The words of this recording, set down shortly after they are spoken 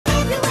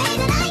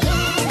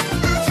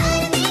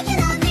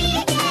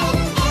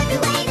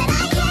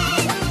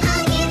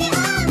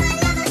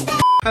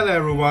Hello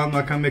everyone,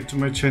 welcome back to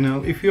my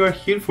channel. If you are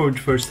here for the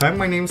first time,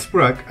 my name is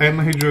Burak. I am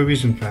a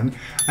Eurovision fan.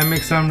 I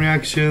make some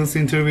reactions,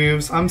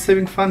 interviews, I'm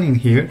saving fun in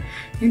here.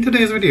 In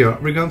today's video,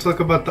 we're going to talk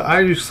about the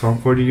Irish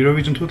song for the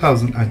Eurovision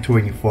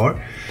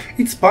 2024.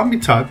 It's Bambie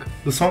Thug.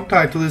 The song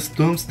title is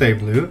Doomsday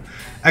Blue.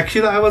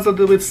 Actually, I was a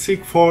little bit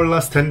sick for the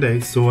last 10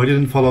 days, so I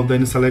didn't follow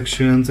any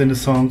selections, any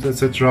songs,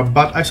 etc.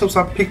 But I saw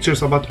some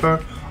pictures about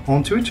her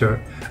on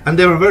Twitter, and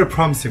they were very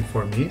promising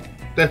for me.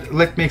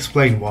 Let me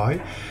explain why.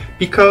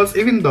 Because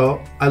even though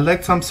I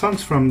like some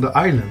songs from the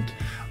island,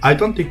 I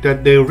don't think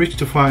that they reach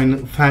to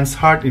find fans'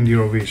 heart in the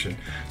Eurovision.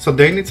 So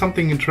they need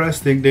something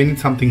interesting, they need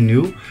something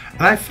new,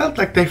 and I felt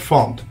like they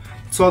found.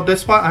 So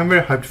that's why I'm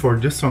very hyped for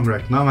this song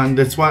right now, and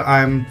that's why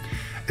I'm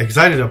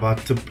excited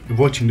about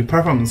watching the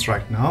performance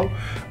right now.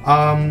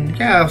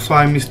 Yeah, so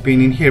I missed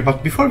being in here.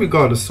 But before we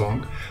go to the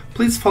song,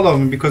 please follow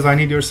me because I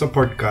need your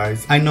support,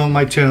 guys. I know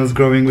my channel is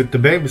growing with the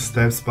baby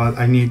steps, but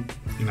I need,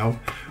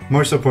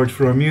 more support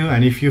from you,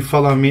 and if you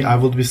follow me, I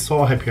will be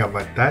so happy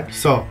about that.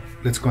 So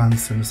let's go and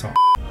listen to the song.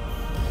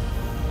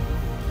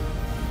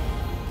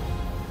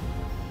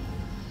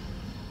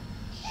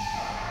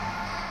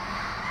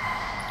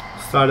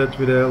 Started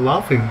with a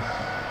laughing.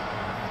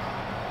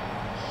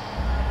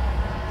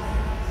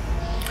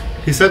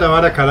 He said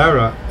Avada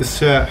Kedavra. Is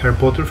she a Harry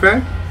Potter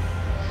fan?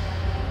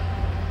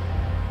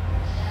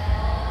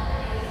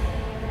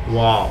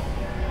 Wow,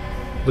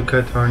 look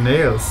at her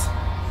nails.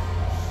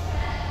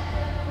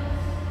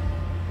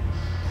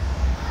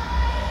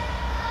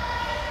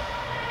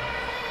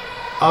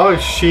 Oh,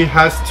 she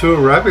has two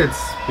rabbits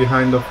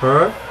behind of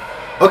her.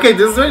 Okay,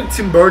 this is very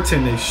Tim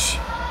Burton-ish.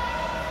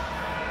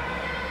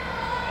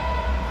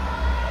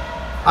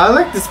 I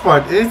like this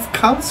part. It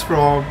comes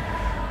from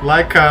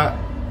like a,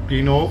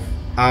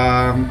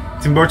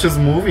 Tim Burton's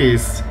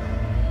movies.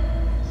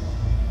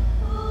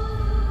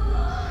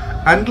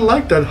 And I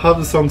like that how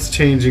the song's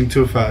changing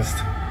too fast.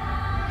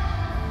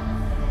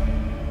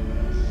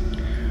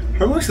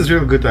 Her voice is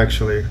really good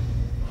actually.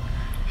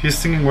 She's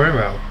singing very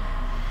well.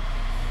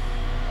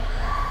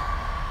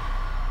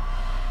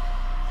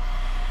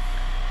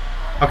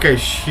 Okay,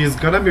 she's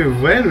gonna be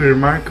very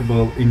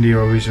remarkable in the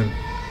Eurovision.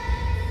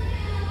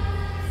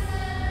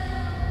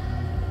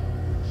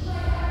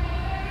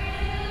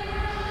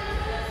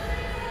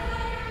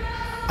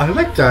 I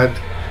like that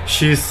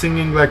she's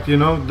singing like,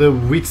 the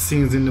witch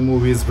scenes in the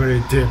movie is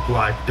very deep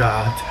like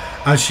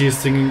that. And she's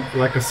singing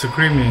like a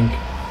screaming.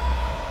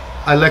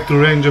 I like the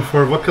range of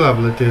her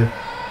vocabulary.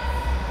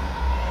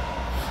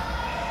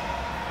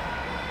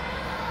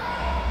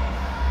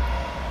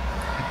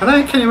 And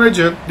I can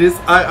imagine this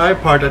I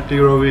part at the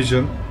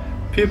Eurovision.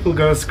 People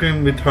gonna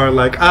scream with her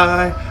like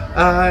I.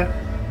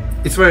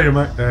 It's very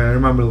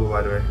rememberable,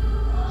 by the way.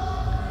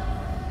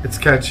 It's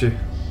catchy.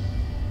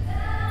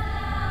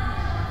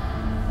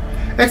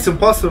 It's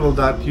impossible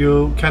that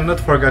you cannot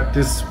forget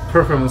this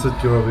performance at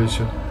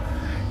Eurovision.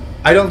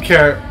 I don't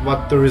care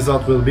what the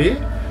result will be,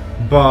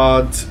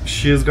 but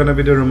she's gonna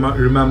be the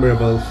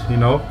rememberable,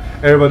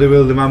 Everybody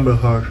will remember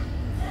her.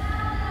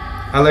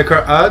 I like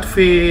her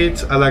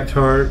outfit, I liked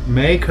her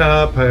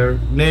makeup, her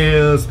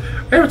nails,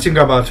 everything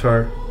about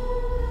her.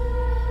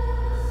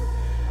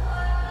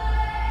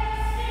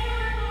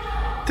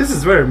 This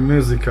is very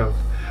musical.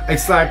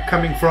 It's like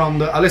coming from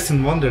the Alice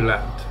in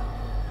Wonderland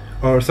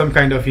or some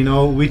kind of,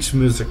 witch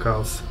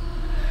musicals.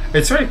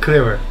 It's very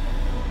clever.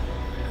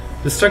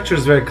 The structure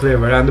is very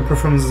clever and the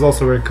performance is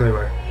also very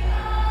clever.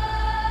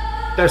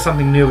 There's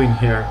something new in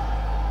here.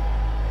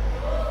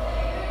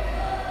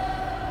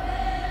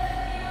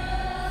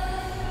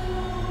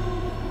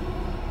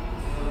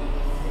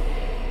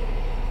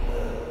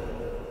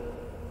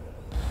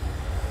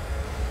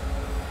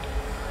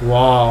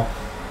 Wow.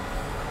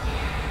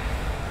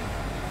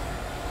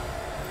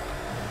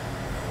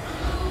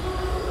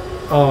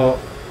 Oh,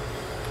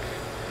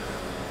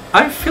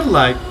 I feel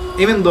like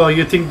even though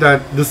you think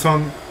that the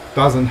song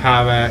doesn't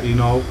have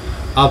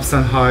ups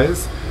and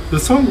highs, the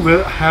song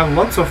will have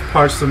lots of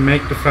parts to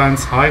make the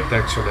fans hyped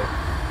actually.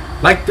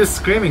 Like this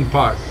screaming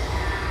part.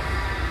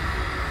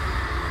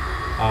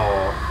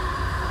 Oh,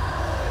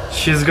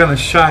 she's gonna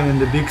shine in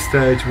the big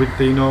stage with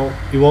the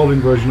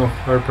evolving version of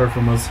her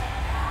performance.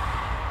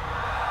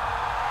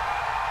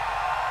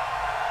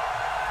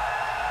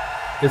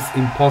 It's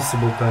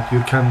impossible that you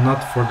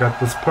cannot forget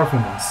this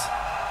performance.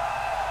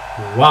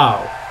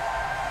 Wow.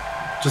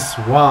 Just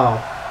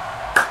wow.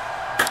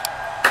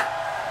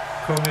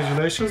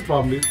 Congratulations,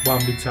 Bambie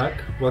Thug.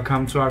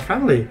 Welcome to our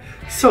family.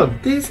 So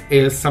this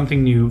is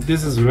something new.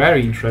 This is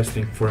very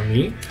interesting for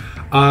me.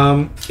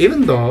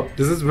 Even though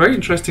this is very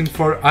interesting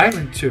for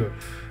Ireland too.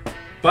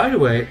 By the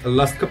way, the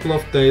last couple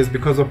of days,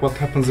 because of what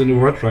happens in the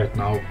world right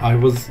now, I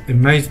was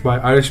amazed by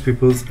Irish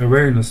people's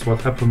awareness what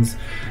happens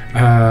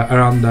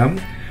around them.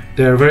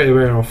 They're very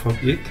aware of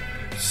it,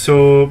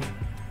 so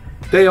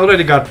they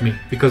already got me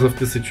because of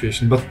the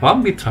situation. But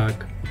Bambie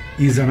Thug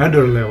is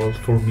another level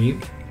for me.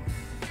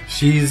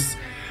 She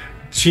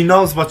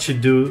knows what she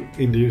do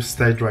in the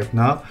stage right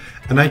now,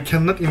 and I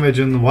cannot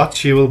imagine what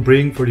she will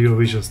bring for the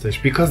Eurovision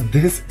stage, because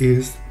this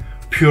is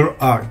pure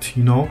art,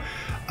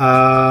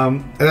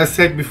 As I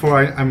said before,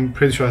 I'm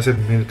pretty sure I said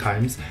many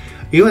times,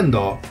 even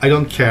though I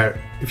don't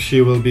care if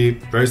she will be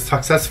very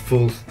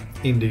successful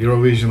in the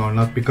Eurovision or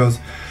not, because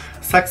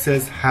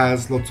success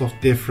has lots of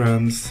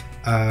different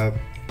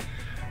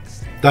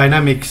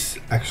dynamics.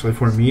 Actually,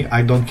 for me,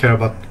 I don't care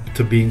about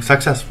to being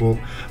successful,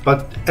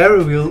 but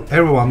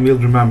everyone will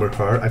remember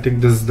her. I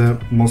think this is the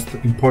most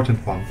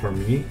important one for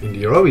me in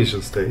the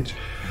Eurovision stage.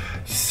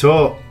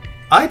 So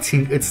I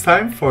think it's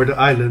time for the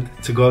island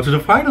to go to the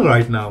final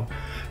right now,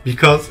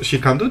 because she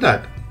can do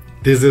that.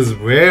 This is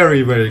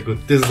very, very good.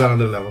 This is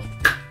another level.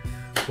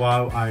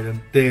 Wow,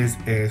 Island, this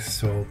is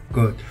so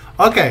good.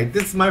 Okay,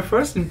 this is my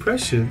first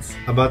impressions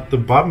about the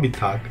Bambie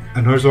Thug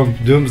and her song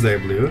Doomsday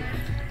Blue.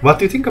 What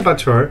do you think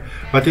about her?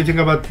 What do you think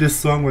about this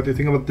song? What do you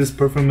think about this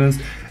performance?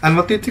 And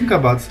what do you think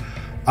about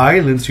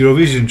Island's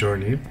Eurovision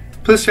journey?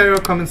 Please share your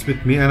comments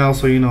with me, and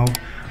also, you know,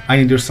 I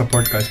need your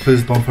support, guys.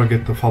 Please don't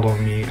forget to follow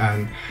me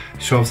and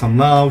show some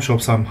love, show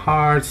some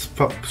hearts,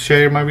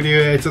 share my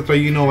video, etc.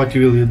 You know what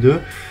you will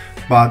do.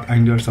 But I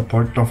need your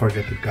support, don't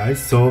forget it, guys.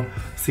 So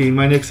see you in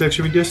my next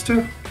reaction videos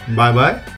too. Bye bye.